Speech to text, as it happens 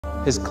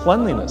His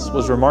cleanliness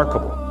was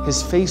remarkable.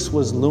 His face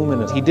was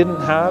luminous. He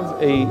didn't have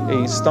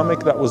a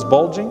stomach that was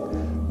bulging,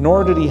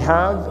 nor did he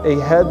have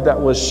a head that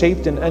was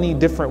shaped in any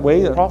different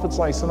way. The Prophet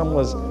ﷺ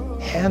was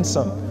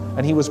handsome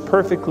and he was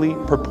perfectly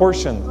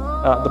proportioned.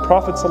 The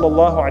Prophet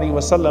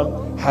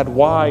ﷺ had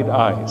wide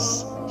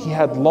eyes. He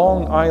had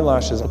long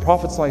eyelashes. The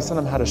Prophet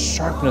ﷺ had a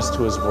sharpness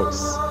to his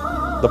voice.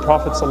 The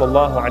Prophet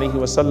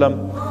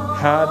ﷺ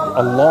had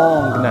a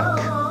long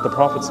neck. The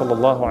Prophet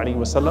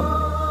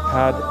ﷺ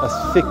had a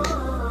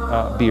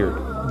thick beard.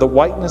 The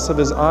whiteness of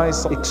his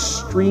eyes,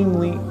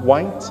 extremely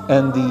white,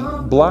 and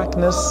the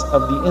blackness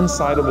of the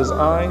inside of his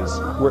eyes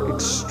were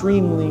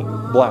extremely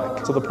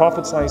black. So the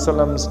Prophet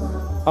ﷺ's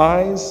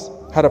eyes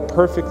had a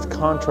perfect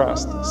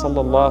contrast,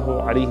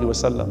 sallallahu alaihi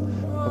wasallam.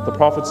 But the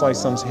Prophet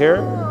ﷺ's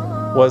hair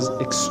was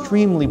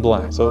extremely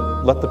black. So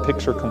let the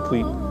picture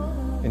complete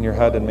in your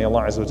head, and may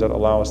Allah Azza wa Jalla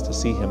allow us to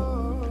see him,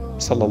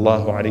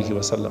 sallallahu alaihi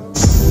wasallam.